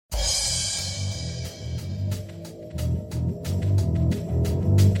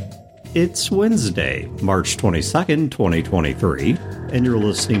It's Wednesday, March 22nd, 2023, and you're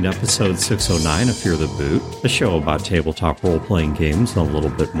listening to episode 609 of Fear the Boot, a show about tabletop role-playing games and a little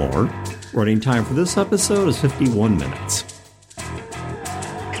bit more. Running time for this episode is 51 minutes.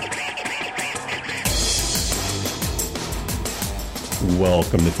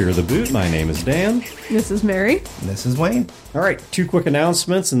 Welcome to Fear the Boot. My name is Dan. This is Mary. And this is Wayne. All right, two quick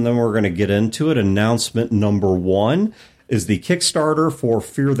announcements, and then we're going to get into it. Announcement number one is the Kickstarter for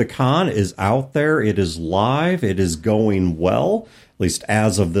Fear the Con is out there. It is live. It is going well, at least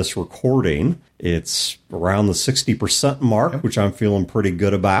as of this recording. It's around the 60% mark, which I'm feeling pretty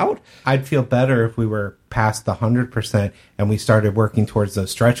good about. I'd feel better if we were past the 100% and we started working towards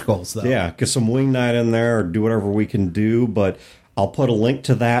those stretch goals, though. Yeah, get some wing night in there or do whatever we can do, but I'll put a link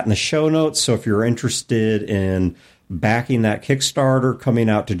to that in the show notes, so if you're interested in backing that Kickstarter, coming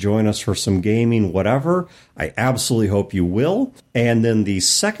out to join us for some gaming, whatever, I absolutely hope you will. And then the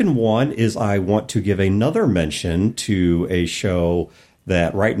second one is I want to give another mention to a show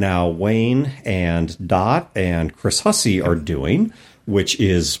that right now Wayne and Dot and Chris Hussey are doing, which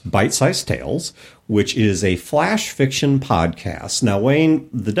is Bite-Sized Tales, which is a flash fiction podcast. Now, Wayne,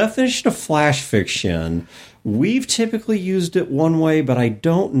 the definition of flash fiction, we've typically used it one way, but I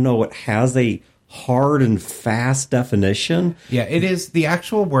don't know it has a hard and fast definition. Yeah, it is. The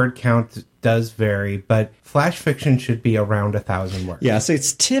actual word count does vary, but flash fiction should be around 1,000 words. Yes,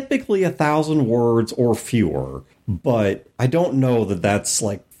 it's typically 1,000 words or fewer, but I don't know that that's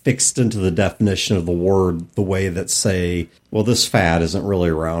like fixed into the definition of the word the way that, say, well, this fad isn't really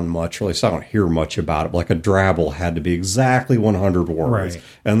around much, or at least I don't hear much about it. Like a drabble had to be exactly 100 words, right,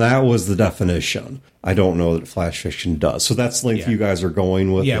 and that was the definition. I don't know that flash fiction does. So that's the length you guys are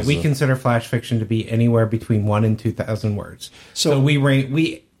going with. Yeah, we consider flash fiction to be anywhere between 1 and 2,000 words. So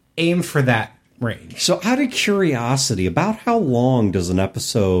we aim for that range. So out of curiosity, about how long does an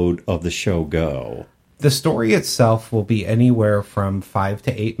episode of the show go? The story itself will be anywhere from 5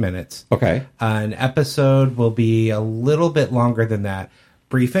 to 8 minutes. Okay. An episode will be a little bit longer than that.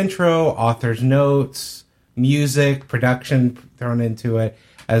 Brief intro, author's notes, music, production thrown into it,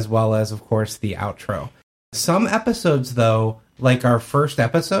 as well as, of course, the outro. Some episodes, though, like our first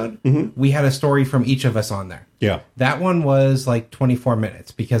episode, we had a story from each of us on there. Yeah. That one was like 24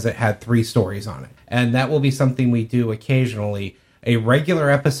 minutes because it had 3 stories on it. And that will be something we do occasionally. A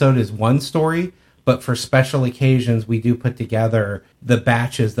regular episode is 1 story, but for special occasions, we do put together the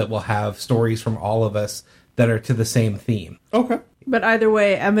batches that will have stories from all of us that are to the same theme. Okay. But either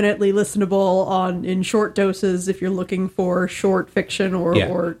way, eminently listenable in short doses if you're looking for short fiction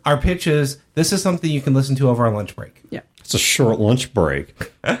or... Our pitch is, this is something you can listen to over our lunch break. Yeah. It's a short lunch break.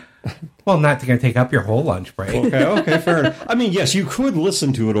 Well, not going to take up your whole lunch break. Okay, fair enough. I mean, yes, you could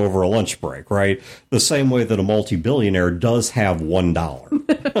listen to it over a lunch break, right? The same way that a multi-billionaire does have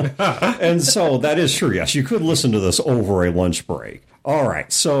 $1. And so that is true. Yes, you could listen to this over a lunch break. All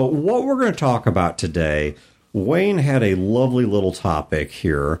right, so what we're going to talk about today, Wayne had a lovely little topic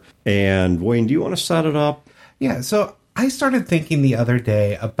here. And Wayne, do you want to set it up? Yeah, so I started thinking the other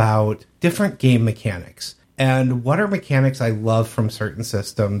day about different game mechanics. And what are mechanics I love from certain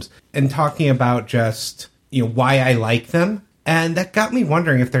systems, and talking about just, why I like them. And that got me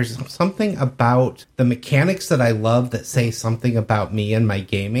wondering if there's something about the mechanics that I love that say something about me and my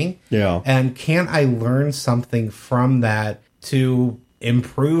gaming. Yeah. And can I learn something from that to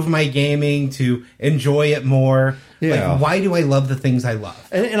improve my gaming, to enjoy it more? Yeah. Like, why do I love the things I love?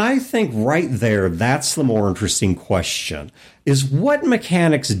 And I think right there, that's the more interesting question, is what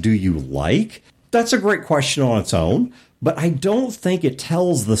mechanics do you like? That's a great question on its own, but I don't think it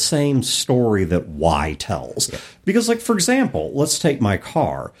tells the same story that why tells. Yeah. Because, like, for example, let's take my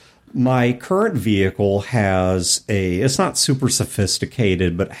car. My current vehicle has it's not super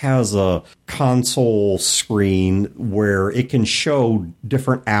sophisticated, but has a console screen where it can show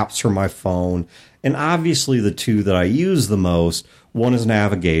different apps from my phone. And obviously the two that I use the most, one is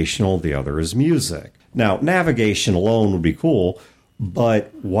navigational, the other is music. Now, navigation alone would be cool,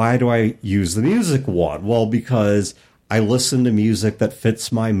 but why do I use the music one? Well, because I listen to music that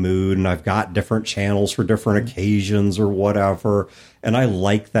fits my mood, and I've got different channels for different occasions or whatever, and I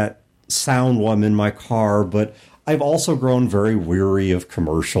like that sound while I'm in my car, but I've also grown very weary of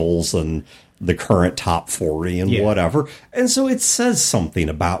commercials and the current top 40 and whatever. And so it says something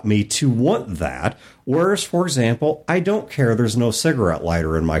about me to want that. Whereas, for example, I don't care there's no cigarette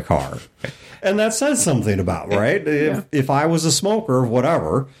lighter in my car. And that says something about, right? If I was a smoker or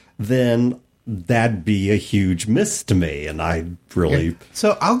whatever, then that'd be a huge miss to me. And I really...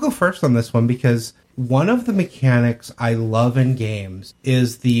 So I'll go first on this one because One of the mechanics I love in games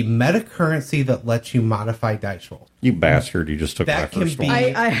is the meta currency that lets you modify dice rolls. You bastard, you just took That my first can one.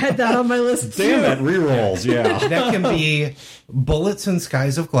 be- I had that on my list too. Damn it, rerolls, yeah. That can be bullets in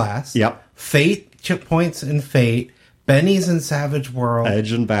Skies of Glass. Yep. Fate, chip points in Fate. Benny's in Savage World.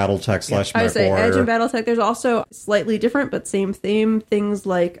 Edge and Battletech / I would say MechWarrior. Edge and Battletech. There's also slightly different, but same theme. Things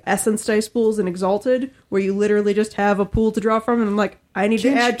like Essence dice pools and Exalted, where you literally just have a pool to draw from, and I'm like, I need to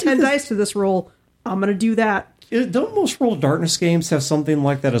add 10 dice to this roll. I'm going to do that. Don't most World of Darkness games have something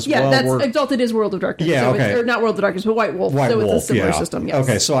like that as well? Yeah, that's Exalted is World of Darkness. Yeah, so okay. Or not World of Darkness, but White Wolf. White so Wolf, it's a similar yeah. system, yes.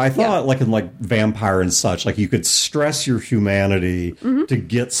 Okay, so I thought like in like Vampire and such, like you could stress your humanity to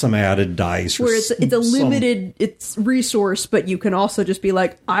get some added dice. Where it's a limited it's resource, but you can also just be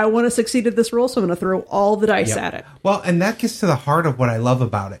like, I want to succeed at this roll, so I'm going to throw all the dice at it. Well, and that gets to the heart of what I love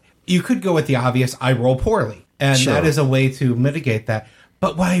about it. You could go with the obvious, I roll poorly. And Sure. that is a way to mitigate that.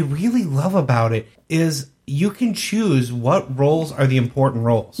 But what I really love about it is you can choose what rolls are the important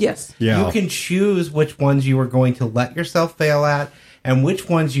rolls. Yes. Yeah. You can choose which ones you are going to let yourself fail at and which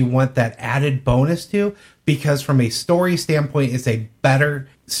ones you want that added bonus to, because from a story standpoint, it's a better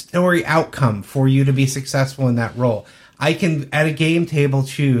story outcome for you to be successful in that role. I can, at a game table,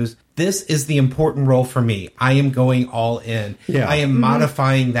 choose, this is the important role for me. I am going all in. Yeah. I am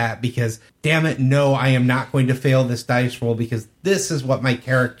modifying that because, damn it, no, I am not going to fail this dice roll because this is what my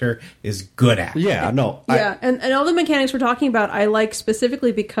character is good at. Yeah, no. Yeah, and all the mechanics we're talking about, I like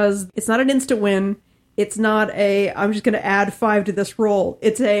specifically because it's not an instant win. It's not I'm just going to add 5 to this roll.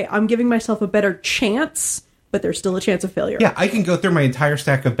 It's I'm giving myself a better chance, but there's still a chance of failure. Yeah, I can go through my entire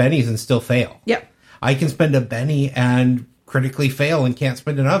stack of bennies and still fail. Yep. I can spend a benny and critically fail and can't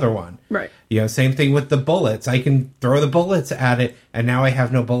spend another one. Right. You know, same thing with the bullets. I can throw the bullets at it, and now I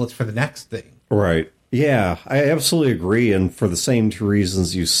have no bullets for the next thing. Right. Yeah, I absolutely agree. And for the same 2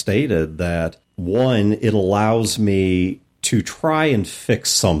 reasons you stated, that one, it allows me to try and fix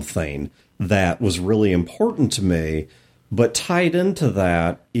something that was really important to me, but tied into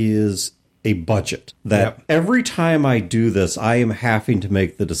that is a budget. That every time I do this, I am having to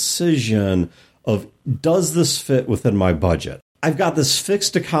make the decision of, does this fit within my budget? I've got this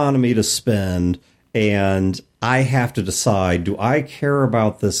fixed economy to spend, and I have to decide, do I care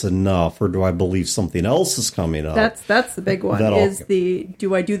about this enough, or do I believe something else is coming up? That's the big one.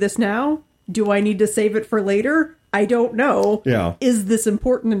 Do I do this now? Do I need to save it for later? I don't know. Yeah. Is this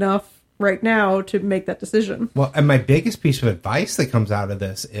important enough right now to make that decision? Well, and my biggest piece of advice that comes out of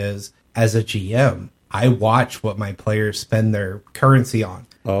this is, as a GM, I watch what my players spend their currency on.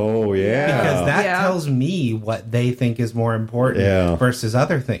 Oh, yeah. Because that tells me what they think is more important versus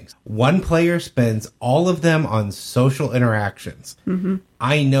other things. One player spends all of them on social interactions. Mm-hmm.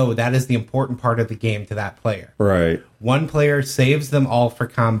 I know that is the important part of the game to that player. Right. One player saves them all for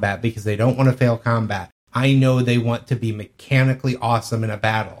combat because they don't want to fail combat. I know they want to be mechanically awesome in a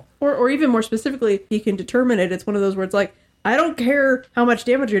battle. Or even more specifically, you can determine it. It's one of those where it's like, I don't care how much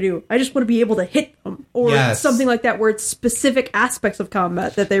damage I do. I just want to be able to hit them. Or something like that where it's specific aspects of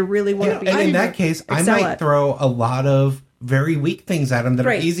combat that they really want to be able to And in that case, I might throw a lot of very weak things at them that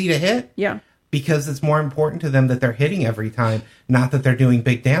are easy to hit. Yeah. Because it's more important to them that they're hitting every time, not that they're doing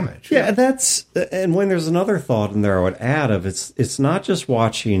big damage. Yeah, and when there's another thought in there I would add of, it's not just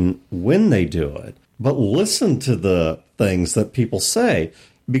watching when they do it, but listen to the things that people say.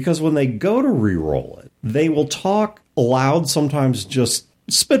 Because when they go to re-roll it, they will talk aloud, sometimes just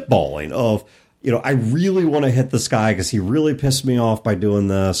spitballing of, I really want to hit this guy because he really pissed me off by doing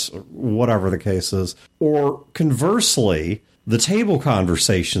this, or whatever the case is. Or conversely, the table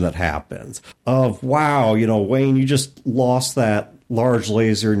conversation that happens of, wow, Wayne, you just lost that large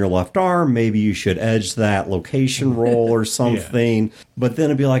laser in your left arm. Maybe you should edge that location roll or something. But then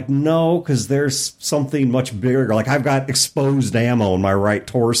it'd be like, no, because there's something much bigger. Like, I've got exposed ammo in my right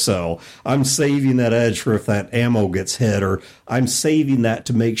torso. I'm saving that edge for if that ammo gets hit, or I'm saving that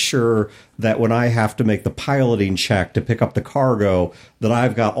to make sure that when I have to make the piloting check to pick up the cargo, that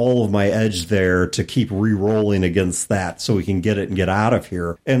I've got all of my edge there to keep re-rolling against that so we can get it and get out of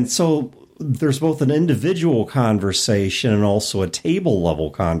here. And so there's both an individual conversation and also a table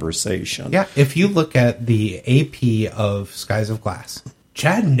level conversation. Yeah, if you look at the AP of Skies of Glass,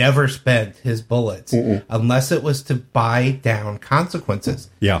 Chad never spent his bullets unless it was to buy down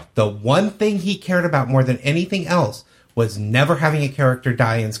consequences. Yeah. The one thing he cared about more than anything else was never having a character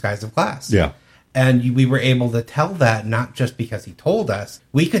die in Skies of Glass. Yeah. And we were able to tell that not just because he told us.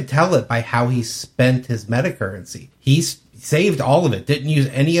 We could tell it by how he spent his meta currency. He saved all of it. Didn't use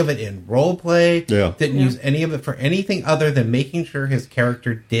any of it in role play. Yeah. Didn't use any of it for anything other than making sure his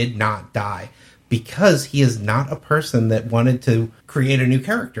character did not die. because he is not a person that wanted to create a new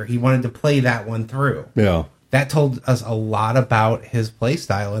character. He wanted to play that one through. Yeah. That told us a lot about his play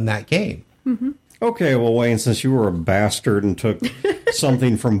style in that game. Mm-hmm. Okay, well, Wayne, since you were a bastard and took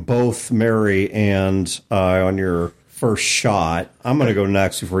something from both Mary and on your first shot, I'm going to go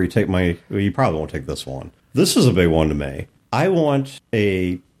next before you take my... Well, you probably won't take this one. This is a big one to me. I want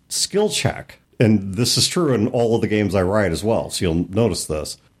a skill check, and this is true in all of the games I write as well, so you'll notice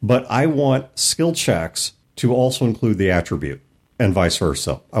this. But I want skill checks to also include the attribute, and vice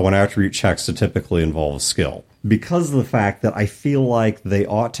versa. I want attribute checks to typically involve a skill, because of the fact that I feel like they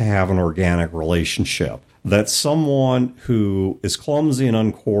ought to have an organic relationship. That someone who is clumsy and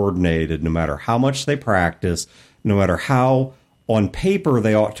uncoordinated, no matter how much they practice, no matter how on paper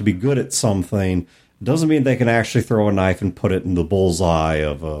they ought to be good at something, doesn't mean they can actually throw a knife and put it in the bullseye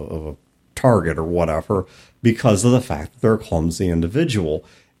of a target or whatever, because of the fact that they're a clumsy individual.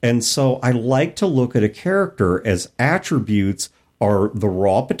 And so I like to look at a character as attributes are the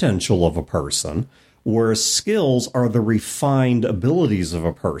raw potential of a person, whereas skills are the refined abilities of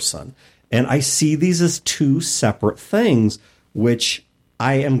a person. And I see these as two separate things, which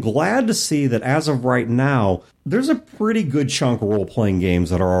I am glad to see that as of right now, there's a pretty good chunk of role-playing games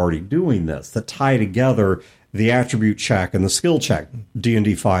that are already doing this, that tie together the attribute check and the skill check.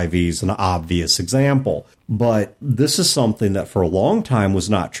 D&D 5e is an obvious example. But this is something that for a long time was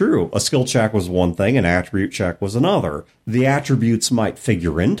not true. A skill check was one thing, an attribute check was another. The attributes might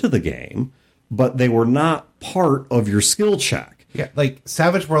figure into the game, but they were not part of your skill check. Yeah, like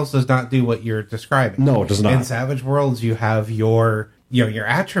Savage Worlds does not do what you're describing. No, it does not. In Savage Worlds, you have your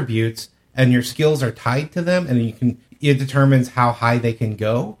attributes, and your skills are tied to them, and it determines how high they can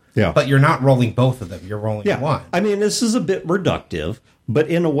go. Yeah. But you're not rolling both of them. You're rolling one. I mean, this is a bit reductive, but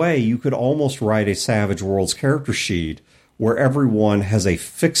in a way, you could almost write a Savage Worlds character sheet where everyone has a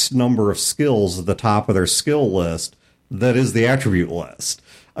fixed number of skills at the top of their skill list that is the attribute list.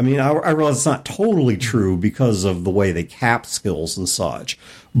 I mean, I realize it's not totally true because of the way they cap skills and such,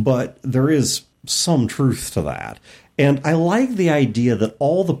 but there is some truth to that. And I like the idea that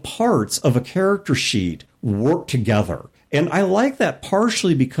all the parts of a character sheet work together. And I like that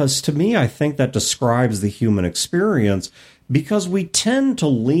partially because, to me, I think that describes the human experience, because we tend to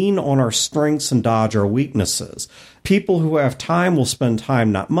lean on our strengths and dodge our weaknesses. People who have time will spend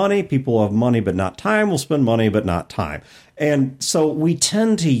time, not money. People who have money but not time will spend money but not time. And so we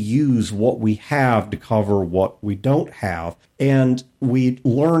tend to use what we have to cover what we don't have. And we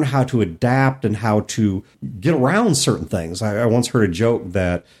learn how to adapt and how to get around certain things. I once heard a joke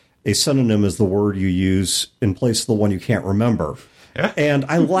that a synonym is the word you use in place of the one you can't remember. Yeah. And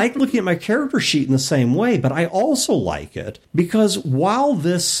I like looking at my character sheet in the same way, but I also like it because while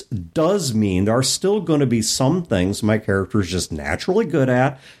this does mean there are still going to be some things my character is just naturally good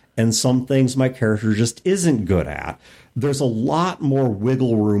at and some things my character just isn't good at, there's a lot more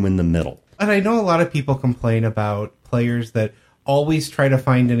wiggle room in the middle. And I know a lot of people complain about players that always try to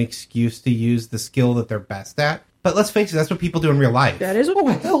find an excuse to use the skill that they're best at. But let's face it, that's what people do in real life. That is what... Oh,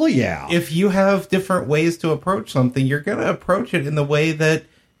 hell yeah. If you have different ways to approach something, you're going to approach it in the way that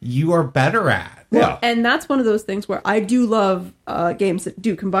you are better at. Yeah. And that's one of those things where I do love games that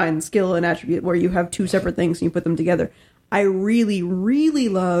do combine skill and attribute, where you have two separate things and you put them together. I really, really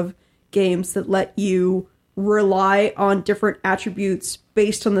love games that let you rely on different attributes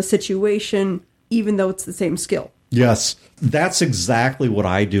based on the situation, even though it's the same skill. Yes, that's exactly what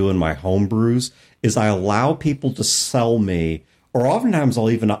I do in my homebrews, is I allow people to sell me, or oftentimes I'll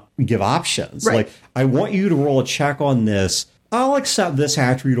even give options. Right. Like, I want you to roll a check on this. I'll accept this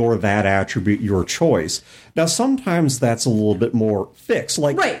attribute or that attribute, your choice. Now, sometimes that's a little bit more fixed.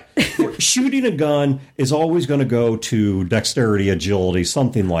 Like, right. Shooting a gun is always going to go to dexterity, agility,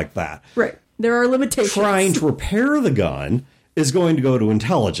 something like that. Right. There are limitations. Trying to repair the gun is going to go to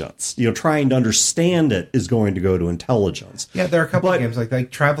intelligence. Trying to understand it is going to go to intelligence. Yeah, there are a couple of games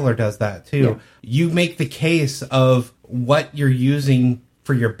like Traveler does that too. Yeah. You make the case of what you're using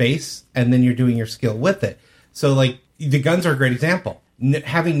for your base, and then you're doing your skill with it. So, like, the guns are a great example.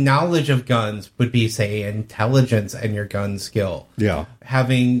 Having knowledge of guns would be, say, intelligence and your gun skill. Yeah.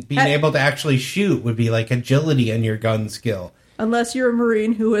 Being able to actually shoot would be like agility and your gun skill. Unless you're a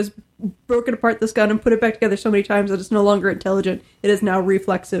Marine who has broken apart this gun and put it back together so many times that it's no longer intelligent. It is now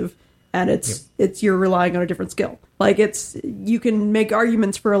reflexive, and it's you're relying on a different skill. Like, you can make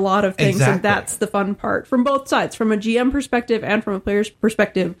arguments for a lot of things, exactly. And that's the fun part from both sides, from a GM perspective and from a player's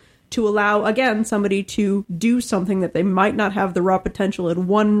perspective, to allow, again, somebody to do something that they might not have the raw potential in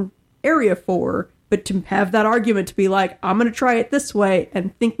one area for, but to have that argument to be like, I'm going to try it this way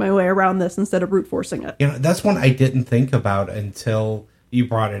and think my way around this instead of brute forcing it. That's one I didn't think about until you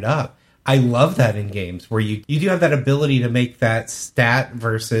brought it up. I love that in games where you do have that ability to make that stat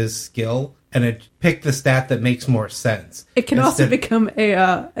versus skill and pick the stat that makes more sense. It can also become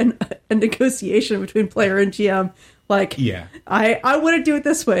a negotiation between player and GM. Like, yeah, I want to do it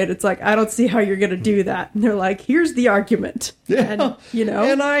this way. And it's like, I don't see how you're going to do that. And they're like, here's the argument. Yeah. And, you know.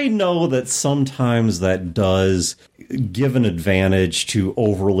 And I know that sometimes that does give an advantage to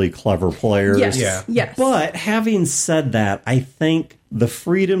overly clever players. Yes. Yeah. Yes. But having said that, I think the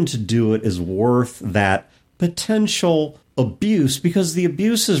freedom to do it is worth that potential abuse, because the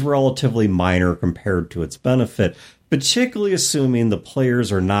abuse is relatively minor compared to its benefit, particularly assuming the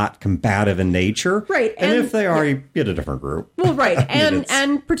players are not combative in nature. Right. And if they are, you get a different group. Well, right.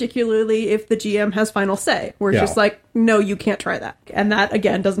 And particularly if the GM has final say, where it's just like, no, you can't try that. And that,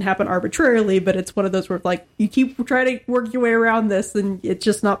 again, doesn't happen arbitrarily, but it's one of those where, like, you keep trying to work your way around this, and it's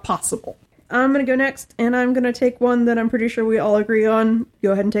just not possible. I'm going to go next, and I'm going to take one that I'm pretty sure we all agree on.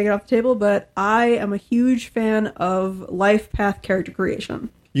 Go ahead and take it off the table, but I am a huge fan of life path character creation.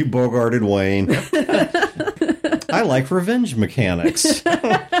 You bogarted Wayne. I like revenge mechanics. When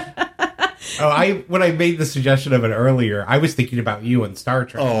I made the suggestion of it earlier, I was thinking about you and Star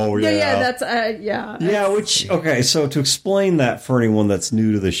Trek. Oh, yeah. Yeah, that's, yeah. Yeah, okay, so to explain that for anyone that's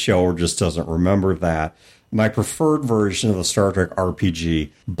new to the show or just doesn't remember that, my preferred version of the Star Trek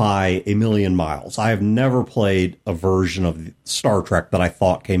RPG by a million miles. I have never played a version of Star Trek that I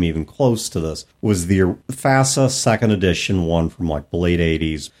thought came even close to this. Was the FASA 2nd edition one from like the late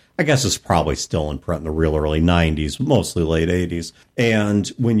 80s. I guess it's probably still in print in the real early 90s, mostly late 80s. And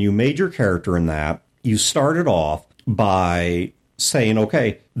when you made your character in that, you started off by saying,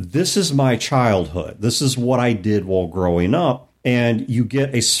 okay, this is my childhood. This is what I did while growing up. And you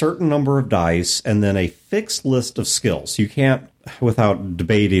get a certain number of dice and then a fixed list of skills. You can't, without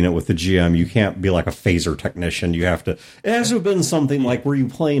debating it with the GM, you can't be like a phaser technician. You have to, it has to have been something like, were you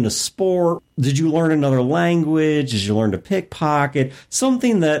playing a sport? Did you learn another language? Did you learn to pickpocket?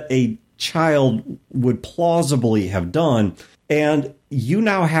 Something that a child would plausibly have done. And you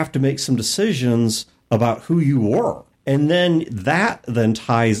now have to make some decisions about who you were. And then that then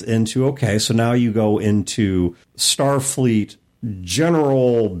ties into, okay, so now you go into Starfleet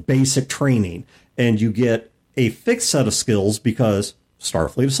general basic training, and you get a fixed set of skills because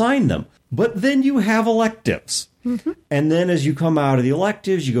Starfleet assigned them. But then you have electives. Mm-hmm. And then as you come out of the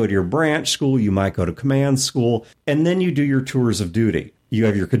electives, you go to your branch school, you might go to command school, and then you do your tours of duty. You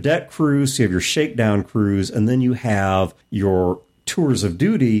have your cadet crews, you have your shakedown crews, and then you have your tours of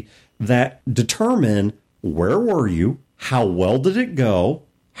duty that determine where were you, how well did it go,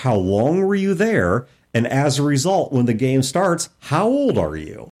 how long were you there, and as a result, when the game starts, how old are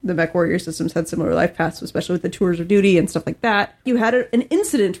you? The Mech Warrior systems had similar life paths, especially with the tours of duty and stuff like that. You had an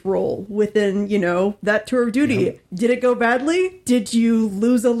incident roll within, that tour of duty. Yep. Did it go badly? Did you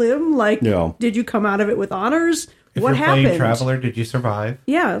lose a limb? Did you come out of it with honors? What happened? Playing Traveler, did you survive?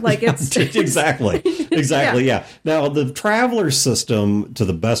 Yeah, it's... Exactly. Yeah. Now, the Traveler system, to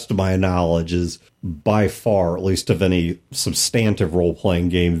the best of my knowledge, is by far, at least of any substantive role-playing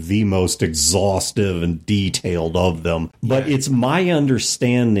game, the most exhaustive and detailed of them. But it's my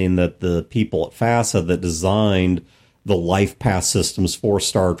understanding that the people at FASA that designed the life path systems for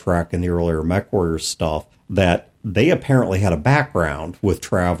Star Trek and the earlier Mech Warrior stuff, that they apparently had a background with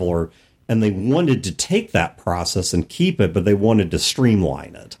Traveler, and they wanted to take that process and keep it, but they wanted to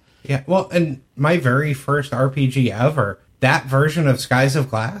streamline it. Yeah, well, and my very first RPG ever, that version of Skies of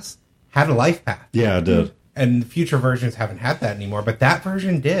Glass had a life path. Yeah, it did. And future versions haven't had that anymore, but that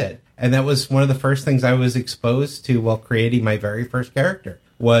version did. And that was one of the first things I was exposed to while creating my very first character,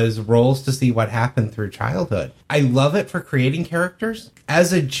 was rolls to see what happened through childhood. I love it for creating characters.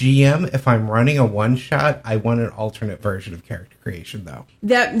 As a GM, if I'm running a one-shot, I want an alternate version of character creation, though.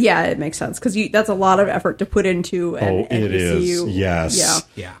 It makes sense, because that's a lot of effort to put into an NPC. It is, yes.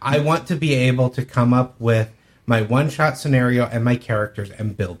 Yeah, I want to be able to come up with my one-shot scenario and my characters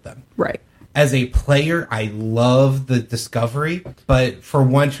and build them. Right. As a player, I love the discovery, but for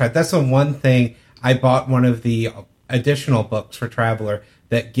one-shot, that's the one thing. I bought one of the additional books for Traveler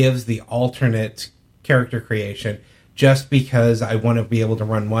that gives the alternate character creation, just because I want to be able to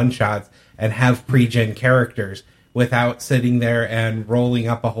run one-shots and have pre-gen characters without sitting there and rolling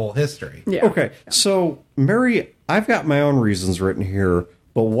up a whole history. Yeah. Okay, so, Mary, I've got my own reasons written here,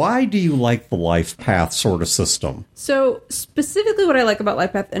 but why do you like the life path sort of system? So, specifically what I like about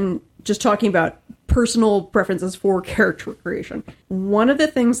life path, and just talking about personal preferences for character creation, one of the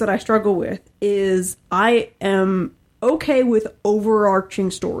things that I struggle with is I am okay with overarching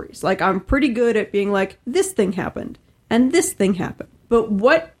stories. Like, I'm pretty good at being like, this thing happened, and this thing happened. But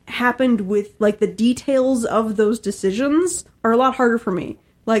what happened with, the details of those decisions are a lot harder for me.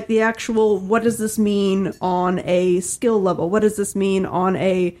 Like the actual, what does this mean on a skill level? What does this mean on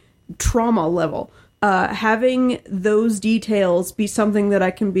a trauma level? Having those details be something that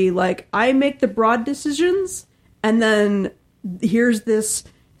I can be like, I make the broad decisions, and then here's this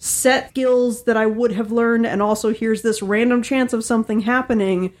set skills that I would have learned, and also here's this random chance of something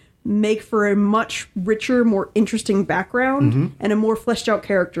happening, make for a much richer, more interesting background and a more fleshed out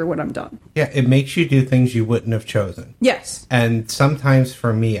character when I'm done. Yeah, it makes you do things you wouldn't have chosen. Yes. And sometimes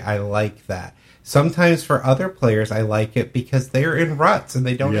for me, I like that. Sometimes for other players, I like it because they're in ruts and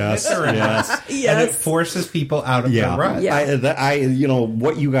they don't admit they're in ruts. Yes. And it forces people out of the rut. Yeah.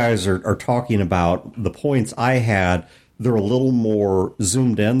 What you guys are talking about, the points I had, they're a little more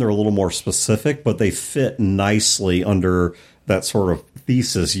zoomed in, they're a little more specific, but they fit nicely under that sort of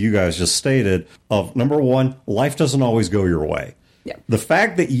thesis you guys just stated of, number one, life doesn't always go your way. Yeah. The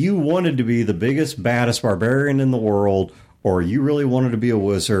fact that you wanted to be the biggest, baddest barbarian in the world, or you really wanted to be a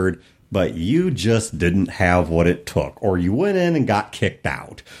wizard, but you just didn't have what it took, or you went in and got kicked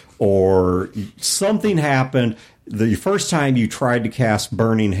out, or something happened. The first time you tried to cast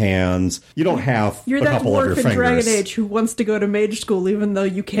Burning Hands, you don't have You're a that couple of your dwarf in fingers. Dragon Age who wants to go to mage school even though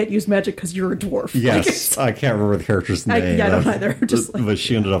you can't use magic because you're a dwarf. Yes, I can't remember the character's name. I don't either. But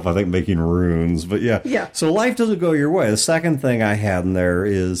she ended up, I think, making runes. But yeah. So life doesn't go your way. The second thing I had in there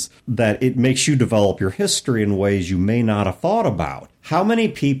is that it makes you develop your history in ways you may not have thought about. How many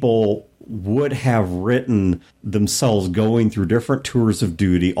people would have written themselves going through different tours of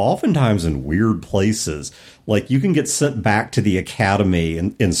duty, oftentimes in weird places? Like, you can get sent back to the academy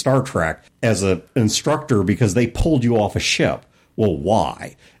in Star Trek as an instructor because they pulled you off a ship. Well,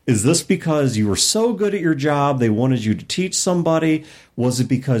 why? Is this because you were so good at your job they wanted you to teach somebody? Was it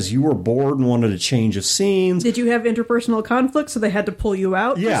because you were bored and wanted a change of scenes? Did you have interpersonal conflict so they had to pull you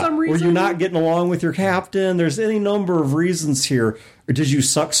out for some reason? Were you not getting along with your captain? There's any number of reasons here. Or did you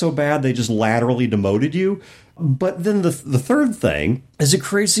suck so bad they just laterally demoted you? But then the third thing is it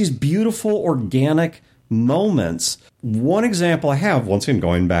creates these beautiful organic moments. One example I have, once again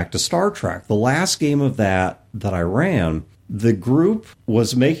going back to Star Trek, the last game of that I ran, the group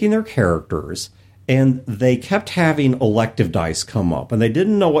was making their characters, and they kept having elective dice come up, and they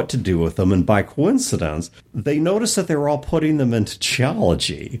didn't know what to do with them. And by coincidence, they noticed that they were all putting them into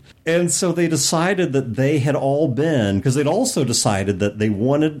geology. And so they decided that they had all been, because they'd also decided that they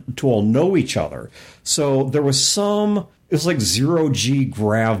wanted to all know each other. So there was it was like 0G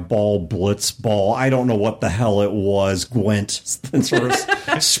grav ball, blitz ball. I don't know what the hell it was, Gwent, sort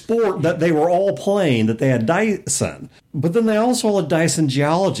of sport that they were all playing that they had dice in. But then they also had dice in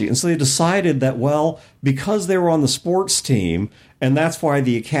geology. And so they decided that, well, because they were on the sports team, and that's why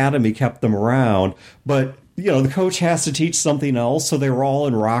the academy kept them around, but the coach has to teach something else, so they were all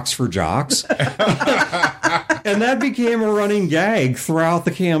in Rocks for Jocks. And that became a running gag throughout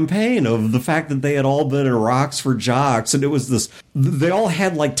the campaign of the fact that they had all been in Rocks for Jocks. And it was they all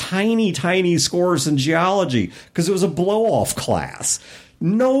had like tiny, tiny scores in geology because it was a blow-off class.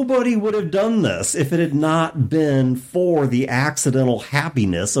 Nobody would have done this if it had not been for the accidental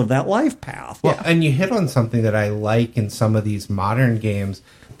happiness of that life path. Well, and you hit on something that I like in some of these modern games,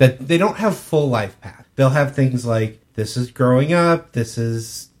 that they don't have full life path. They'll have things like, this is growing up, this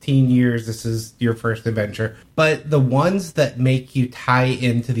is teen years, this is your first adventure. But the ones that make you tie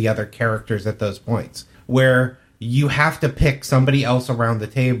into the other characters at those points, where you have to pick somebody else around the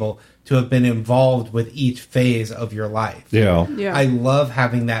table to have been involved with each phase of your life. Yeah. I love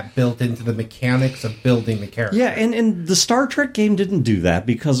having that built into the mechanics of building the character. Yeah, and the Star Trek game didn't do that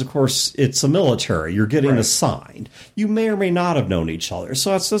because, of course, it's a military. You're getting assigned. You may or may not have known each other,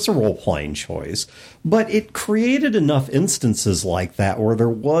 so that's a role-playing choice. But it created enough instances like that where there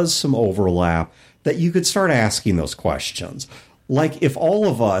was some overlap that you could start asking those questions. Like, if all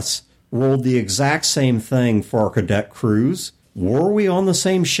of us rolled the exact same thing for our cadet crews, were we on the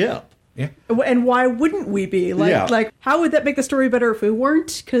same ship? Yeah. And why wouldn't we be? Like, how would that make the story better if we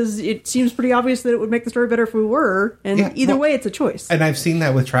weren't? Because it seems pretty obvious that it would make the story better if we were. And either way, it's a choice. And I've seen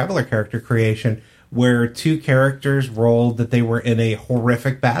that with Traveler character creation, where two characters rolled that they were in a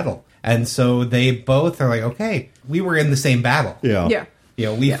horrific battle. And so they both are like, okay, we were in the same battle. Yeah.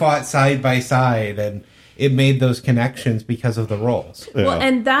 We fought side by side, and it made those connections because of the roles. Yeah. Well,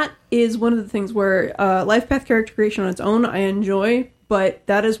 and that is one of the things where life path character creation on its own I enjoy, but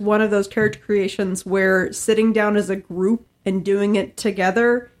that is one of those character creations where sitting down as a group and doing it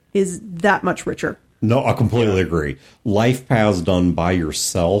together is that much richer. No, I completely agree. Life paths done by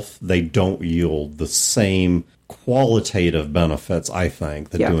yourself, they don't yield the same qualitative benefits, I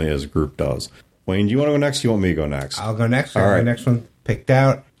think, that doing it as a group does. Wayne, do you want to go next? Do you want me to go next? I'll go next. All right. My next one picked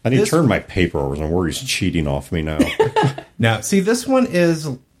out. I need to turn my paper over. I'm worried he's cheating off me now. Now, see, this one is...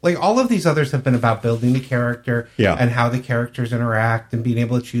 Like, all of these others have been about building the character and how the characters interact and being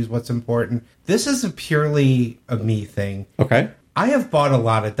able to choose what's important. This is purely a me thing. Okay. I have bought a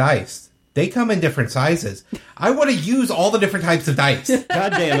lot of dice. They come in different sizes. I want to use all the different types of dice.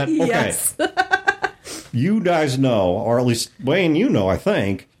 God damn it. Okay. Yes. You guys know, or at least Wayne, you know, I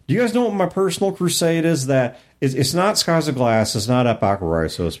think. Do you guys know what my personal crusade is? That it's not Skies of Glass, it's not Epoch of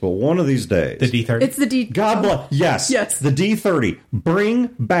Rhyssos, but one of these days. The D30? It's the D... God bless. Yes. Yes. The D30. Bring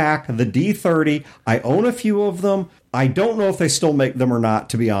back the D30. I own a few of them. I don't know if they still make them or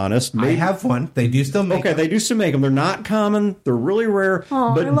not, to be honest. I have one. They do still make them. Okay, they do still make them. They're not common. They're really rare.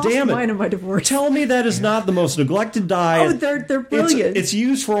 Oh, but I lost damn it. mine in my divorce. Tell me that is not the most neglected die. Oh, they're brilliant. It's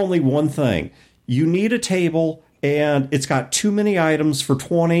used for only one thing. You need a table, and it's got too many items for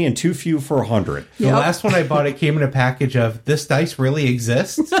 20 and too few for 100. The last one I bought, it came in a package of, this dice really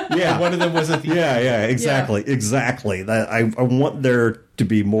exists? Yeah. One of them was at the... Yeah, exactly. That I want there to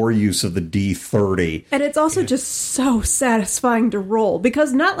be more use of the D30. And it's also just so satisfying to roll,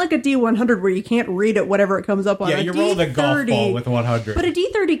 because not like a D100 where you can't read it, whatever it comes up on. Yeah, you're rolling a golf ball with 100. But a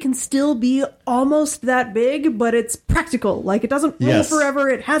D30 can still be almost that big, but it's practical. Like, it doesn't roll forever.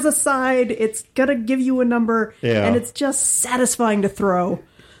 It has a side. It's going to give you a number. Yeah. And it's just satisfying to throw.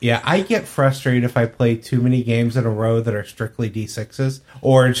 Yeah, I get frustrated if I play too many games in a row that are strictly D6s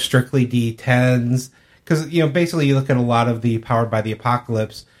or strictly D10s. Because, basically you look at a lot of the Powered by the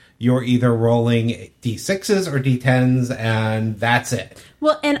Apocalypse, you're either rolling D6s or D10s, and that's it.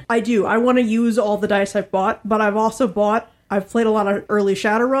 Well, and I want to use all the dice I've bought, but I've played a lot of early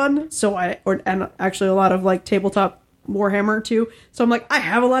Shadowrun, and actually a lot of, like, tabletop Warhammer too. So I'm like, I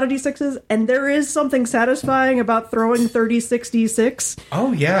have a lot of D6s, and there is something satisfying about throwing 36 D6.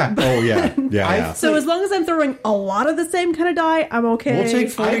 Oh, yeah. Yeah. So as long as I'm throwing a lot of the same kind of die, I'm okay.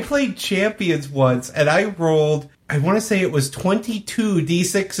 I played Champions once, and I rolled, I want to say it was 22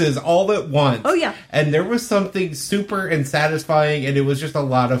 D6s all at once. Oh, yeah. And there was something super and satisfying, and it was just a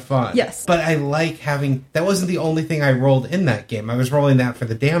lot of fun. Yes. But I like having, that wasn't the only thing I rolled in that game. I was rolling that for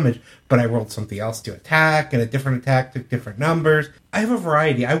the damage, but I rolled something else to attack, and a different attack took different numbers. I have a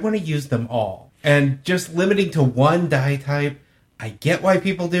variety. I want to use them all. And just limiting to one die type, I get why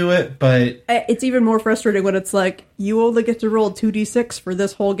people do it, but... It's even more frustrating when it's like, you only get to roll 2d6 for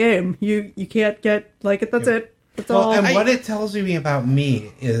this whole game. You can't get, like, that's it. That's all. And what it tells me about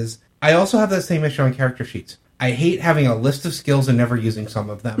me is, I also have that same issue on character sheets. I hate having a list of skills and never using some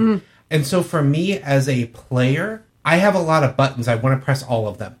of them. And so for me as a player, I have a lot of buttons. I want to press all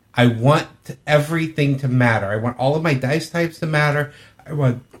of them. I want everything to matter. I want all of my dice types to matter. I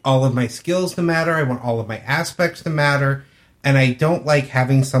want all of my skills to matter. I want all of my aspects to matter. And I don't like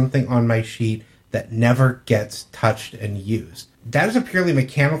having something on my sheet that never gets touched and used. That is a purely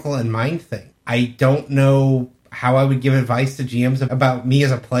mechanical and mind thing. I don't know how I would give advice to GMs about me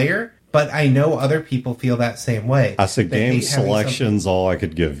as a player, but I know other people feel that same way. I said game selection's all I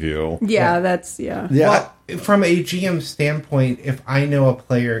could give you. Yeah, Well, from a GM standpoint, if I know a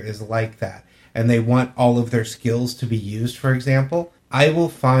player is like that, and they want all of their skills to be used, for example, I will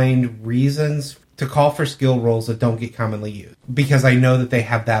find reasons to call for skill rolls that don't get commonly used, because I know that they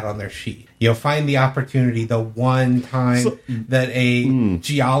have that on their sheet. You'll find the opportunity the one time that a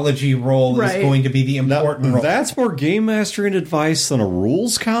geology roll is going to be the important roll. That's more game mastering advice than a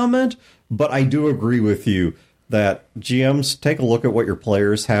rules comment, but I do agree with you that GMs, take a look at what your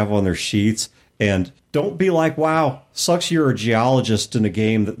players have on their sheets, and don't be like, wow, sucks you're a geologist in a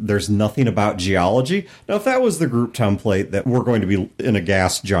game that there's nothing about geology. Now, if that was the group template that we're going to be in a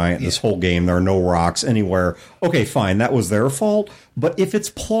gas giant this whole game, there are no rocks anywhere, okay, fine, that was their fault. But if it's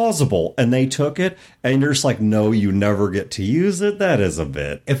plausible and they took it and you're just like, no, you never get to use it, that is a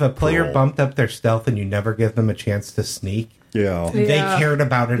bit If a player cruel. bumped up their stealth and you never give them a chance to sneak, they cared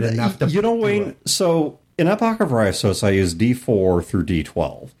about it enough to... You know, Wayne, so in Epoch of Rhyssos, I use D4 through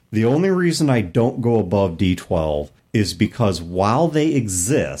D12. The only reason I don't go above D12 is because while they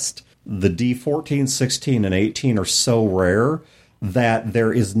exist, the D14, 16, and 18 are so rare that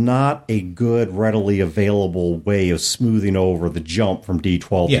there is not a good, readily available way of smoothing over the jump from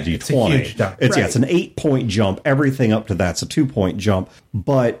D12 to D20. It's a huge jump. It's an 8-point jump. Everything up to that's a 2-point jump.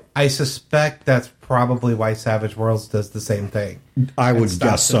 But I suspect that's probably why Savage Worlds does the same thing. I would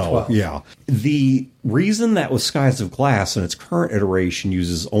guess so, 12. yeah. The reason that with Skies of Glass in its current iteration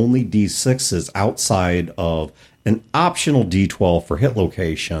uses only D6s outside of an optional D12 for hit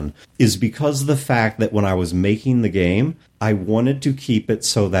location is because of the fact that when I was making the game, I wanted to keep it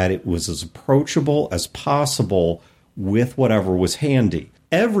so that it was as approachable as possible with whatever was handy.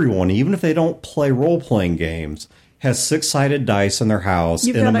 Everyone, even if they don't play role-playing games, has 6-sided dice in their house.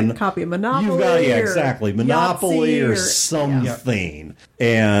 You've got a copy of Monopoly. You've got, exactly. Monopoly Yahtzee or something.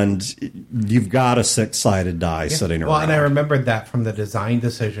 And you've got a 6-sided die sitting around. Well, and I remembered that from the design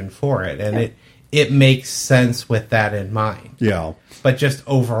decision for it. And it makes sense with that in mind. Yeah. But just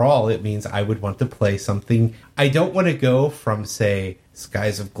overall, it means I would want to play something. I don't want to go from, say,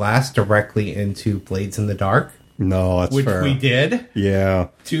 Skies of Glass directly into Blades in the Dark. No, that's fair. Which we did. Yeah.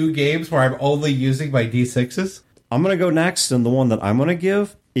 2 games where I'm only using my D6s. I'm going to go next, and the one that I'm going to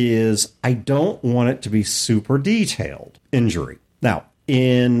give is I don't want it to be super detailed. Injury. Now,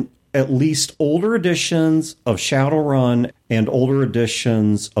 in at least older editions of Shadowrun and older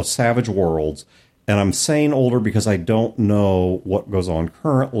editions of Savage Worlds, and I'm saying older because I don't know what goes on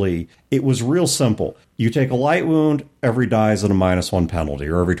currently, it was real simple. You take a light wound, every die is at a -1 penalty,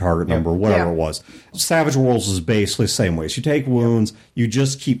 or every target number, whatever it was. Savage Worlds is basically the same way. So you take wounds, you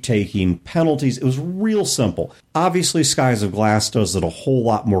just keep taking penalties. It was real simple. Obviously, Skies of Glass does it a whole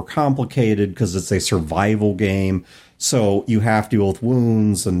lot more complicated because it's a survival game. So you have to deal with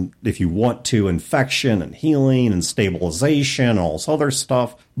wounds, and if you want to, infection and healing and stabilization and all this other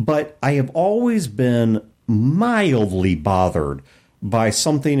stuff. But I have always been mildly bothered by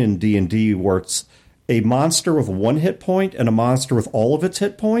something in D&D where it's a monster with 1 hit point and a monster with all of its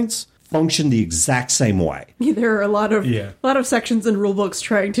hit points function the exact same way. There are a lot of sections in rulebooks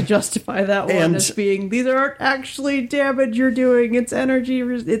trying to justify that one as being, these aren't actually damage you're doing, it's energy.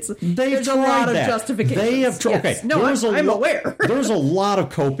 There's a lot of justifications. They have tried. Yes. No, I'm aware. There's a lot of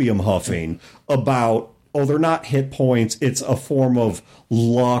copium huffing about, they're not hit points, it's a form of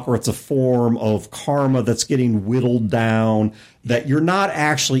luck, or it's a form of karma that's getting whittled down, that you're not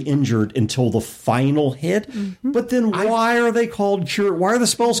actually injured until the final hit. Mm-hmm. But then why are they called cure? Why are the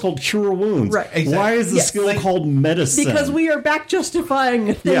spells called cure wounds? Right, exactly. Why is the skill called medicine? Because we are back justifying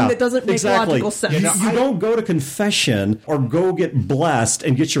a thing that doesn't make logical sense. You don't go to confession or go get blessed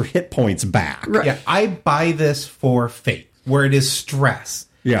and get your hit points back. Right. Yeah, I buy this for fate, where it is stress.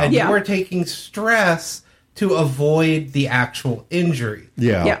 Yeah. And you are taking stress to avoid the actual injury.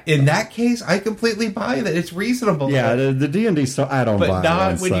 Yeah. In that case, I completely buy that. It's reasonable. Yeah, the D&D stuff, I don't buy it. But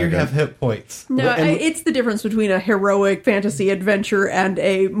not when you have hit points. No, it's the difference between a heroic fantasy adventure and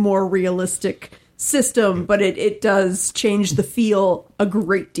a more realistic system, but it does change the feel a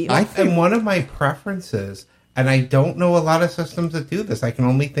great deal. And one of my preferences, and I don't know a lot of systems that do this, I can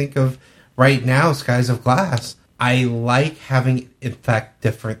only think of right now Skies of Glass. I like having infect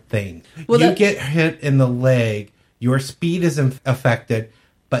different things. Well, you get hit in the leg, your speed is affected,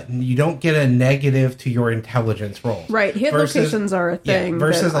 but you don't get a negative to your intelligence roll. Right, hit locations are a thing.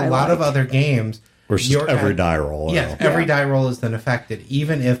 Versus a lot of other games. Versus every die roll. Yes, every die roll is then affected,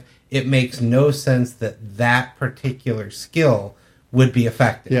 even if it makes no sense that particular skill would be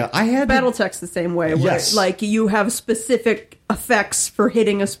affected. Yeah, I had BattleTech's the same way. Where, like, you have specific effects for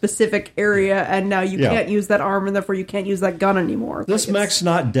hitting a specific area, and now you can't use that arm, and therefore you can't use that gun anymore. This mech's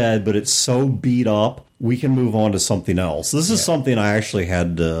not dead, but it's so beat up, we can move on to something else. This is something I actually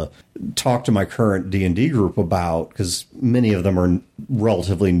had to talk to my current D&D group about, because many of them are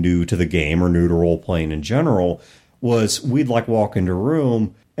relatively new to the game or new to role-playing in general, was we'd like walk into a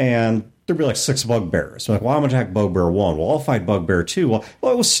room, and there'd be like 6 bugbears. I'm like, well, I'm going to attack bugbear 1. Well, I'll fight bugbear 2. Well,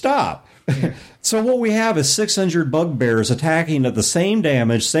 it was stop. So what we have is 6 injured bugbears attacking at the same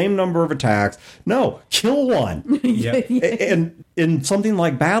damage, same number of attacks. No, kill one. And in something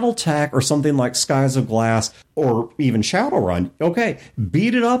like BattleTech or something like Skies of Glass or even Shadowrun, okay,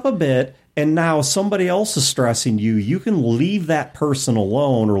 beat it up a bit, and now somebody else is stressing you. You can leave that person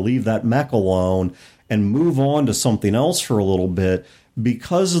alone or leave that mech alone and move on to something else for a little bit,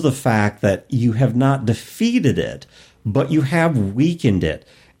 because of the fact that you have not defeated it, but you have weakened it.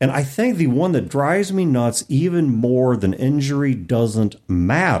 And I think the one that drives me nuts even more than injury doesn't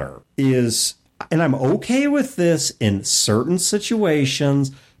matter is, and I'm okay with this in certain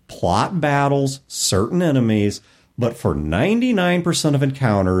situations, plot battles, certain enemies, but for 99% of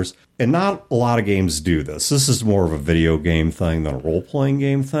encounters, and not a lot of games do this, this is more of a video game thing than a role-playing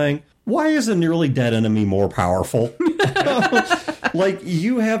game thing, why is a nearly dead enemy more powerful? Like,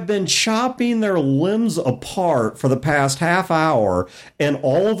 you have been chopping their limbs apart for the past half hour, and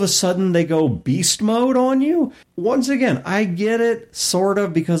all of a sudden they go beast mode on you? Once again, I get it, sort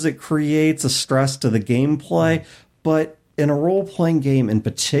of, because it creates a stress to the gameplay, but in a role-playing game in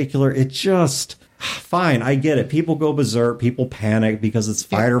particular, it just... Fine, I get it. People go berserk, people panic because it's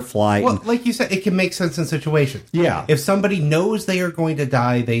fight or flight. Well, like you said, it can make sense in situations. Yeah. If somebody knows they are going to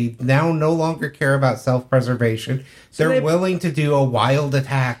die, they now no longer care about self-preservation. They're willing to do a wild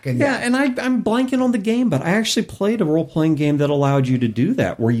attack. And I'm blanking on the game, but I actually played a role-playing game that allowed you to do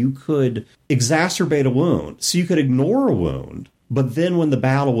that, where you could exacerbate a wound. So you could ignore a wound, but then when the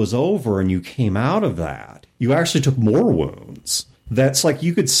battle was over and you came out of that, you actually took more wounds. That's like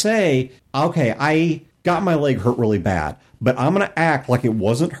you could say, okay, I got my leg hurt really bad, but I'm going to act like it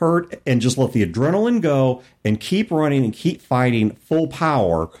wasn't hurt and just let the adrenaline go and keep running and keep fighting full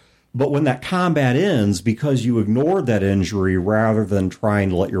power. But when that combat ends, because you ignored that injury rather than trying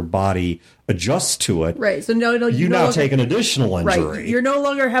to let your body adjust to it, right? So no, you now take an additional injury. Right, you no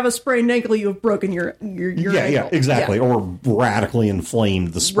longer have a sprained ankle; you have broken your ankle. Yeah, exactly, or radically inflamed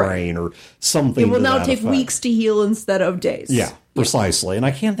the sprain, or something. It will to now that take effect. weeks to heal instead of days. Yeah, precisely. And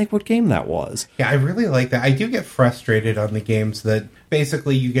I can't think what game that was. Yeah, I really like that. I do get frustrated on the games that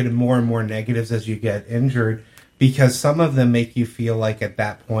basically you get more and more negatives as you get injured, because some of them make you feel like at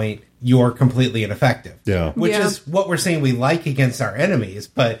that point you're completely ineffective. Yeah. Which is what we're saying we like against our enemies,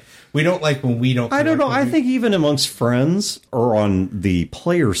 but we don't like when we don't. I don't know. I think even amongst friends or on the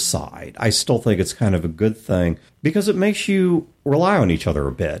player side, I still think it's kind of a good thing because it makes you rely on each other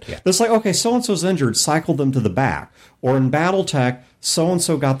a bit. Yeah. It's like, okay, so-and-so's injured, cycle them to the back. Or in Battletech,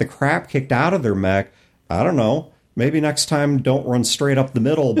 so-and-so got the crap kicked out of their mech. I don't know. Maybe next time don't run straight up the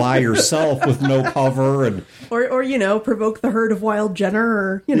middle by yourself with no cover. Or provoke the herd of wild Jenner,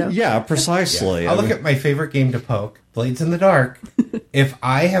 or, Yeah, precisely. Yeah. I'll look at my favorite game to poke, Blades in the Dark. If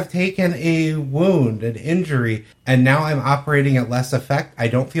I have taken a wound, an injury, and now I'm operating at less effect, I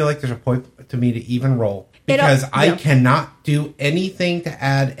don't feel like there's a point to me to even roll. Because I cannot do anything to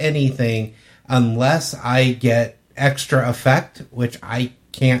add anything unless I get extra effect, which I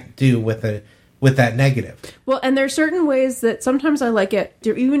can't do with that negative. Well, and there's certain ways that sometimes I like it,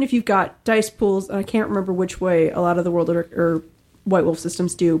 even if you've got dice pools, and I can't remember which way a lot of the World or White Wolf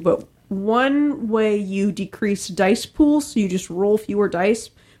systems do, but one way you decrease dice pools, so you just roll fewer dice,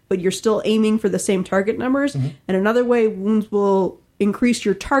 but you're still aiming for the same target numbers, and another way wounds will increase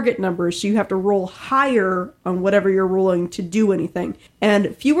your target numbers, so you have to roll higher on whatever you're rolling to do anything.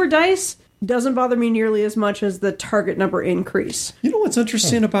 And fewer dice doesn't bother me nearly as much as the target number increase. You know what's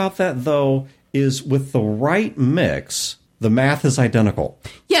interesting about that, though, is with the right mix, the math is identical.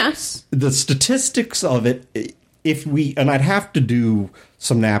 Yes. The statistics of it, and I'd have to do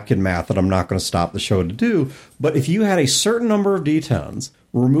some napkin math that I'm not going to stop the show to do, but if you had a certain number of D10s,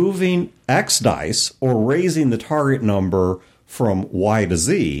 removing X dice or raising the target number from Y to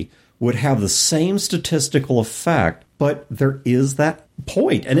Z would have the same statistical effect, but there is that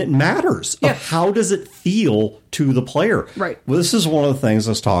point, and it matters. Yeah. Of how does it feel to the player? Right. Well, this is one of the things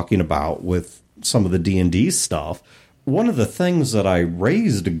I was talking about with some of the D&D stuff. One of the things that I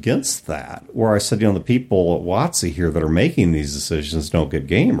raised against that, where I said, the people at WotC here that are making these decisions don't get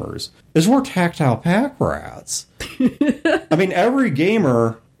gamers, is we're tactile pack rats. I mean, every gamer,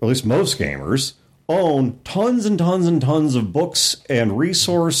 or at least most gamers, own tons and tons and tons of books and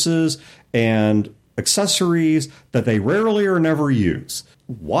resources and accessories that they rarely or never use.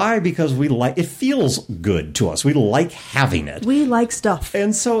 Why? Because it feels good to us. We like having it. We like stuff.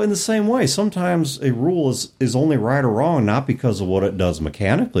 And so in the same way, sometimes a rule is only right or wrong, not because of what it does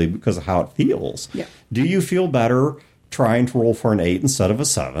mechanically, because of how it feels. Yeah. Do you feel better trying to roll for an 8 instead of a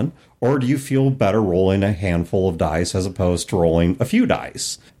 7? Or do you feel better rolling a handful of dice as opposed to rolling a few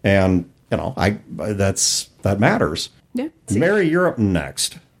dice? And, that matters. Yeah. Mary, you're up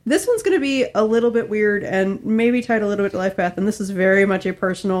next. This one's going to be a little bit weird and maybe tied a little bit to Life Path, and this is very much a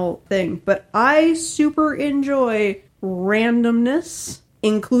personal thing, but I super enjoy randomness,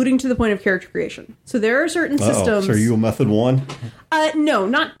 including to the point of character creation. So there are certain systems... So are you a method 1? No,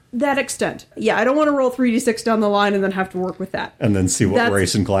 not that extent. Yeah, I don't want to roll 3d6 down the line and then have to work with that. And then see what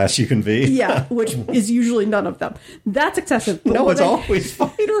race and class you can be? Yeah, which is usually none of them. That's excessive. No, it's always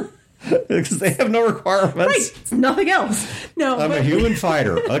fighter. Because they have no requirements. Right. It's nothing else. No, I'm a human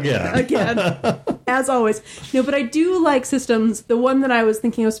fighter. Again. As always. No, but I do like systems. The one that I was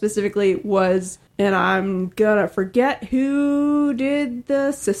thinking of specifically was, and I'm gonna forget who did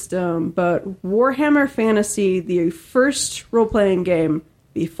the system, but Warhammer Fantasy, the first role-playing game,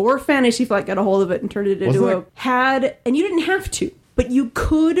 before Fantasy Flight got a hold of it and turned it into and you didn't have to, but you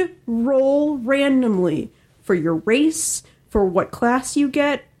could roll randomly for your race, for what class you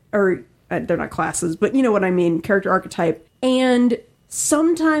get, or they're not classes, but you know what I mean, character archetype. And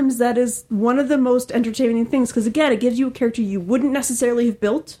sometimes that is one of the most entertaining things, because again, it gives you a character you wouldn't necessarily have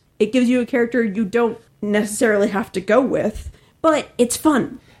built. It gives you a character you don't necessarily have to go with, but it's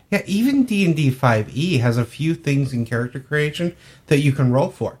fun. Yeah, even D&D 5e has a few things in character creation that you can roll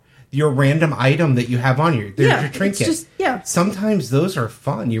for. Your random item that you have on you. There's your trinket. Sometimes those are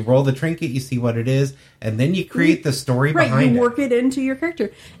fun. You roll the trinket, you see what it is, and then you create the story behind it. Right, you work it into your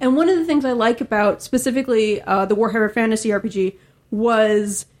character. And one of the things I like about specifically the Warhammer Fantasy RPG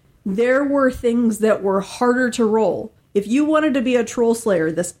was there were things that were harder to roll. If you wanted to be a troll slayer,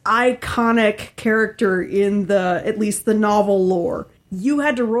 this iconic character in at least the novel lore, you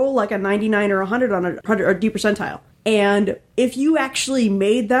had to roll like a 99 or 100 on a D percentile. And if you actually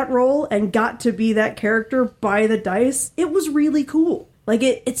made that roll and got to be that character by the dice, it was really cool. Like,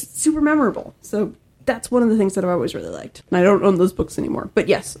 it's super memorable. So that's one of the things that I've always really liked. And I don't own those books anymore. But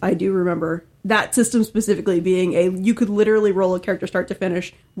yes, I do remember that system specifically being you could literally roll a character start to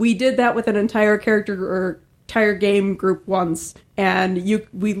finish. We did that with an entire character or entire game group once, and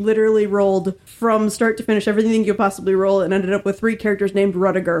we literally rolled from start to finish everything you could possibly roll, and ended up with 3 characters named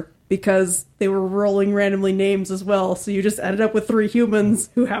Rudiger because they were rolling randomly names as well. So you just ended up with 3 humans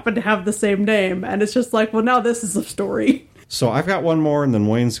who happened to have the same name, and it's just like, well, now this is a story. So I've got one more, and then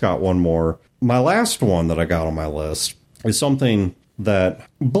Wayne's got one more. My last one that I got on my list is something that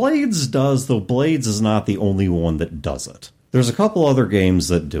Blades does, though Blades is not the only one that does it. There's a couple other games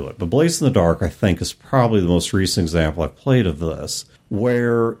that do it, but Blades in the Dark, I think, is probably the most recent example I've played of this,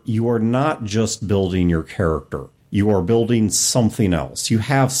 where you are not just building your character. You are building something else. You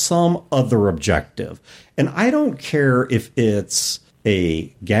have some other objective. And I don't care if it's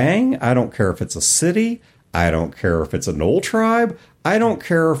a gang. I don't care if it's a city. I don't care if it's a Knoll tribe. I don't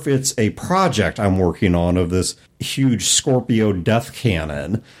care if it's a project I'm working on of this huge Scorpio death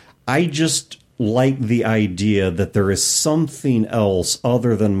cannon. I just like the idea that there is something else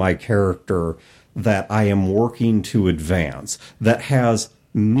other than my character that I am working to advance that has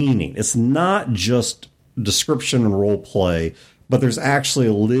meaning. It's not just description and role play, but there's actually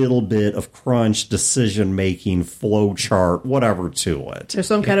a little bit of crunch, decision-making, flow chart, whatever to it. There's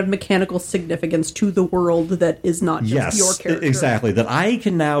some kind of mechanical significance to the world that is not just your character. Exactly. That I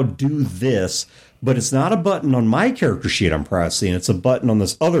can now do this, but it's not a button on my character sheet I'm pressing. It's a button on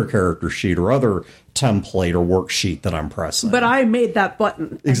this other character sheet or other template or worksheet that I'm pressing. But I made that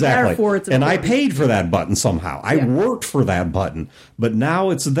button. Exactly. Therefore it's and I paid for that button somehow. I worked for that button. But now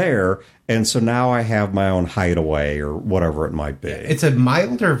it's there, and so now I have my own hideaway or whatever it might be. It's a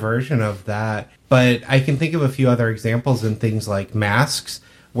milder version of that, but I can think of a few other examples in things like Masks,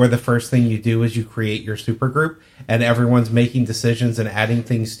 where the first thing you do is you create your supergroup, and everyone's making decisions and adding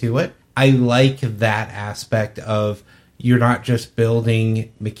things to it. I like that aspect of you're not just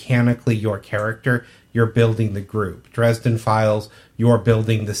building mechanically your character, you're building the group. Dresden Files, you're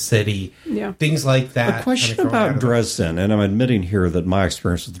building the city. Yeah. Things like that. A question about Dresden, and I'm admitting here that my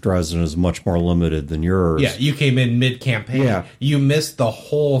experience with Dresden is much more limited than yours. Yeah, you came in mid-campaign. Yeah. You missed the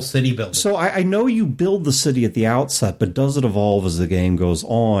whole city building. So I know you build the city at the outset, but does it evolve as the game goes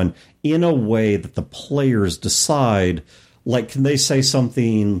on in a way that the players decide? Like, can they say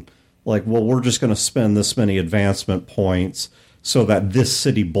something like, well, we're just going to spend this many advancement points so that this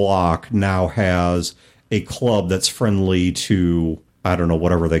city block now has a club that's friendly to, I don't know,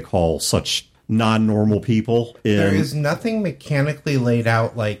 whatever they call such non-normal people. There is nothing mechanically laid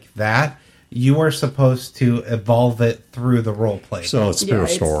out like that. You are supposed to evolve it through the role play. So it's pure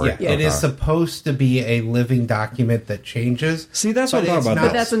story. Yeah, it is supposed to be a living document that changes. See, that's what I'm talking about.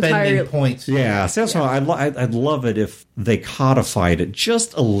 But that's spending points. Yeah, see, that's why I'd love it if they codified it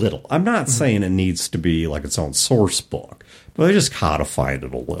just a little. I'm not saying it needs to be like its own source book, but they just codified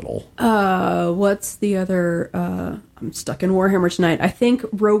it a little. What's the other... I'm stuck in Warhammer tonight. I think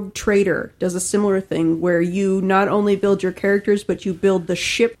Rogue Trader does a similar thing where you not only build your characters, but you build the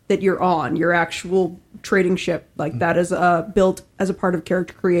ship that you're on, your actual trading ship. Like that is built as a part of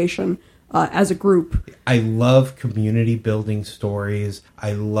character creation as a group. I love community building stories.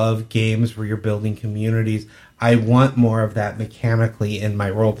 I love games where you're building communities. I want more of that mechanically in my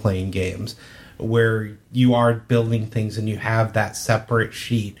role-playing games, where you are building things and you have that separate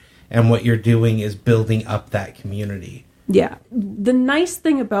sheet. And what you're doing is building up that community. Yeah. The nice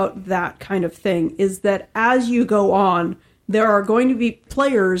thing about that kind of thing is that as you go on, there are going to be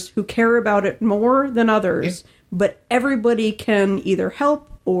players who care about it more than others, but everybody can either help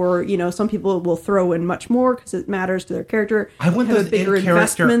or, some people will throw in much more because it matters to their character. I want those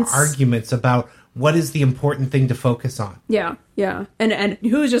in-character arguments about what is the important thing to focus on. Yeah, yeah. And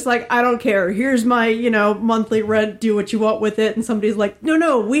who's just like, I don't care. Here's my, monthly rent. Do what you want with it. And somebody's like,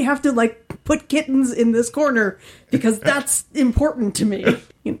 no, we have to, put kittens in this corner because that's important to me.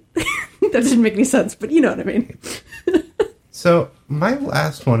 That doesn't make any sense, but you know what I mean. So my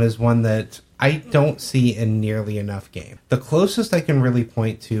last one is one that I don't see in nearly enough game. The closest I can really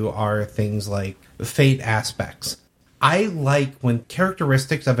point to are things like fate aspects. I like when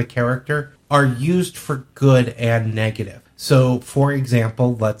characteristics of a character are used for good and negative. So, for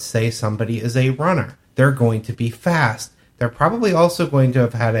example, let's say somebody is a runner. They're going to be fast. They're probably also going to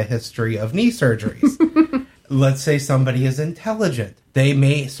have had a history of knee surgeries. Let's say somebody is intelligent. They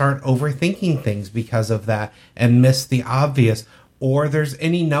may start overthinking things because of that and miss the obvious. Or there's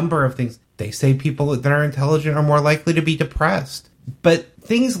any number of things. They say people that are intelligent are more likely to be depressed. But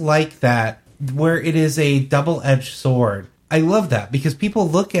things like that, where it is a double-edged sword, I love that because people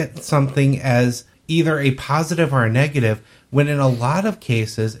look at something as either a positive or a negative, when in a lot of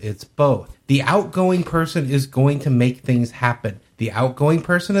cases, it's both. The outgoing person is going to make things happen. The outgoing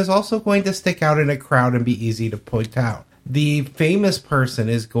person is also going to stick out in a crowd and be easy to point out. The famous person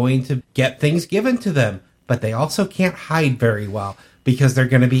is going to get things given to them, but they also can't hide very well because they're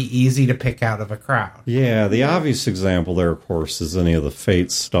going to be easy to pick out of a crowd. Yeah, the obvious example there, of course, is any of the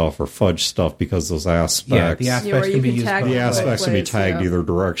fate stuff or fudge stuff because those aspects... Yeah, the aspects can be used both ways. The aspects can be tagged either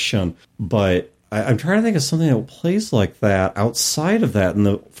direction. But I'm trying to think of something that plays like that outside of that. And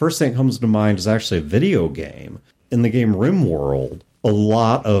the first thing that comes to mind is actually a video game. In the game RimWorld, a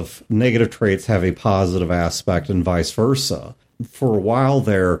lot of negative traits have a positive aspect and vice versa. For a while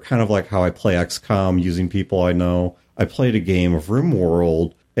there, kind of like how I play XCOM using people I know, I played a game of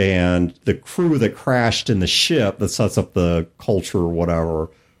RimWorld, and the crew that crashed in the ship that sets up the culture or whatever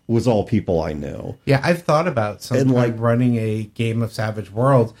was all people I knew. Yeah, I've thought about something like running a game of Savage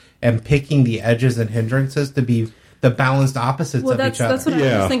Worlds and picking the edges and hindrances to be the balanced opposites of each other. That's what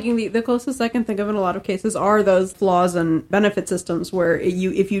I was thinking. The closest I can think of in a lot of cases are those flaws and benefit systems where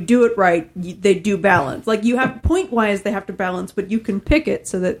if you do it right, they do balance. Like you have point-wise, they have to balance, but you can pick it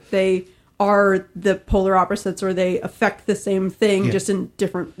so that they are the polar opposites or they affect the same thing just in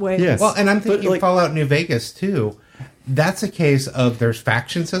different ways. Yes. Well, and I'm thinking Fallout New Vegas, too. That's a case of there's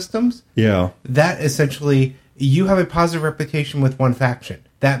faction systems. Yeah. That essentially, you have a positive reputation with one faction.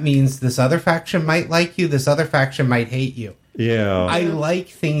 That means this other faction might like you, this other faction might hate you. Yeah. I like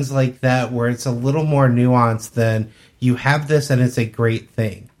things like that where it's a little more nuanced than you have this and it's a great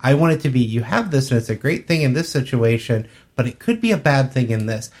thing. I want it to be you have this and it's a great thing in this situation, but it could be a bad thing in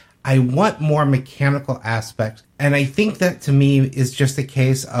this. I want more mechanical aspects. And I think that to me is just a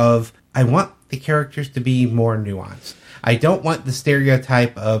case of I want the characters to be more nuanced. I don't want the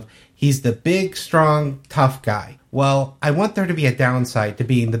stereotype of he's the big, strong, tough guy. Well, I want there to be a downside to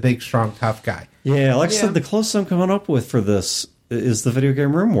being the big, strong, tough guy. Yeah, like I said, the closest I'm coming up with for this is the video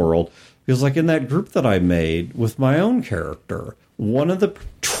game RimWorld. Because like in that group that I made with my own character, one of the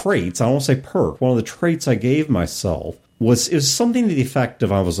traits, I won't say perk, one of the traits I gave myself is something to the effect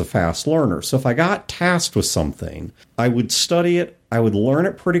of I was a fast learner. So if I got tasked with something, I would study it, I would learn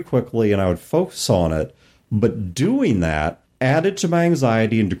it pretty quickly, and I would focus on it. But doing that added to my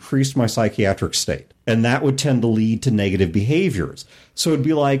anxiety and decreased my psychiatric state. And that would tend to lead to negative behaviors. So it'd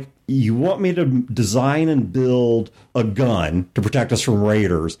be like, you want me to design and build a gun to protect us from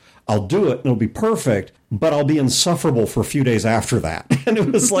raiders. I'll do it, and it'll be perfect, but I'll be insufferable for a few days after that. And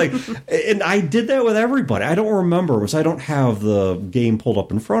it was like, and I did that with everybody. I don't remember, because I don't have the game pulled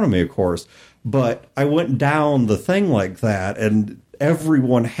up in front of me, of course, but I went down the thing like that, and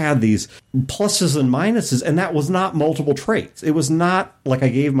everyone had these pluses and minuses, and that was not multiple traits. It was not like I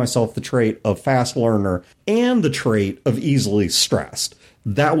gave myself the trait of fast learner and the trait of easily stressed.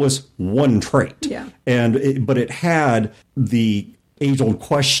 That was one trait. Yeah. But it had the age-old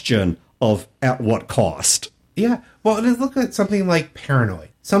question of at what cost. Yeah. Well, and look at something like paranoid.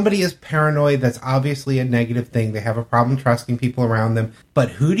 Somebody is paranoid. That's obviously a negative thing. They have a problem trusting people around them. But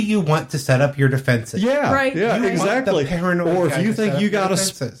who do you want to set up your defenses? Yeah, right. Yeah, you exactly. Or if you think you got a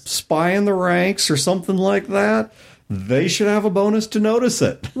spy in the ranks or something like that, they should have a bonus to notice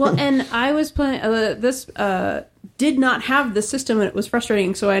it. Well, and I was playing this. Did not have the system, and it was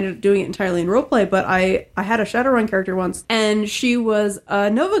frustrating, so I ended up doing it entirely in roleplay. But I had a Shadowrun character once, and she was a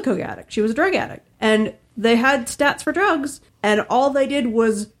Nova Coke addict. She was a drug addict, and they had stats for drugs, and all they did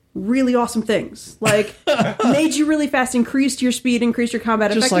was really awesome things, like made you really fast, increased your speed, increased your combat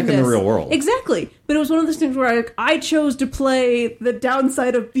just effectiveness. Like in the real world. Exactly. But it was one of those things where I chose to play the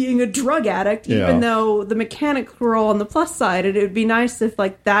downside of being a drug addict, even though the mechanics were all on the plus side. And it would be nice if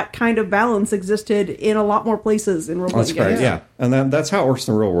like that kind of balance existed in a lot more places in role-playing games. That's great, yeah. And that's how it works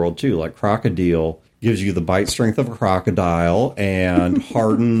in the real world, too. Like Crocodile gives you the bite strength of a crocodile and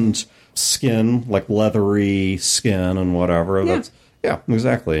hardened skin, like leathery skin and whatever. Yeah. Yeah,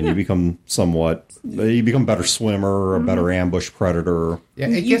 exactly. And you become a better swimmer, a better ambush predator. Yeah,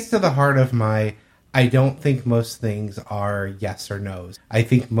 it gets to the heart of I don't think most things are yes or no's. I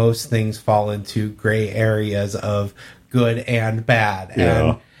think most things fall into gray areas of good and bad.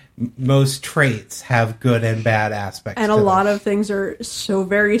 Yeah. And most traits have good and bad aspects. And a lot of things are so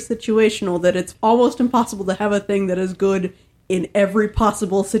very situational that it's almost impossible to have a thing that is good in every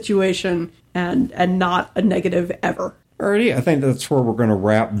possible situation and not a negative ever. Alrighty, I think that's where we're going to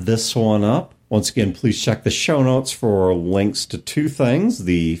wrap this one up. Once again, please check the show notes for links to two things,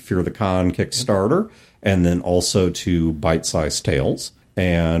 the Fear the Con Kickstarter, and then also to Bite Size Tales.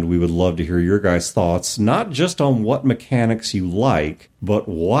 And we would love to hear your guys' thoughts, not just on what mechanics you like, but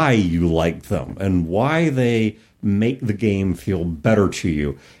why you like them and why they make the game feel better to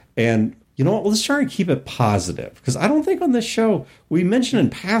you. And you know what, let's try and keep it positive, because I don't think on this show we mentioned in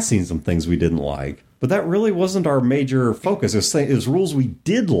passing some things we didn't like. But that really wasn't our major focus. It was rules we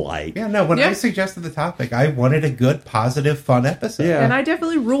did like. Yeah, no, when I suggested the topic, I wanted a good, positive, fun episode. Yeah. And I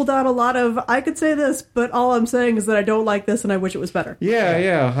definitely ruled out a lot of, I could say this, but all I'm saying is that I don't like this and I wish it was better.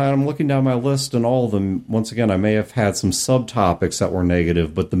 Yeah. I'm looking down my list, and all of them, once again, I may have had some subtopics that were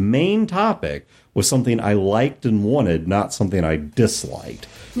negative, but the main topic was something I liked and wanted, not something I disliked.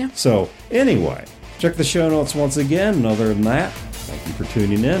 Yeah. So, anyway, check the show notes once again, and other than that, thank you for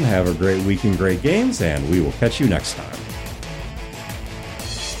tuning in. Have a great week in great games, and we will catch you next time.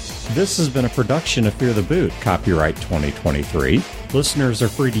 This has been a production of Fear the Boot, copyright 2023. Listeners are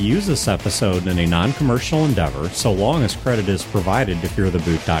free to use this episode in a non-commercial endeavor, so long as credit is provided to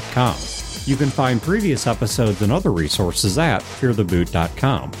feartheboot.com. You can find previous episodes and other resources at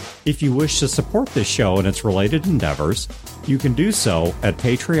feartheboot.com. If you wish to support this show and its related endeavors, you can do so at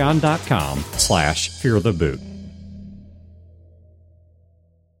patreon.com/feartheboot.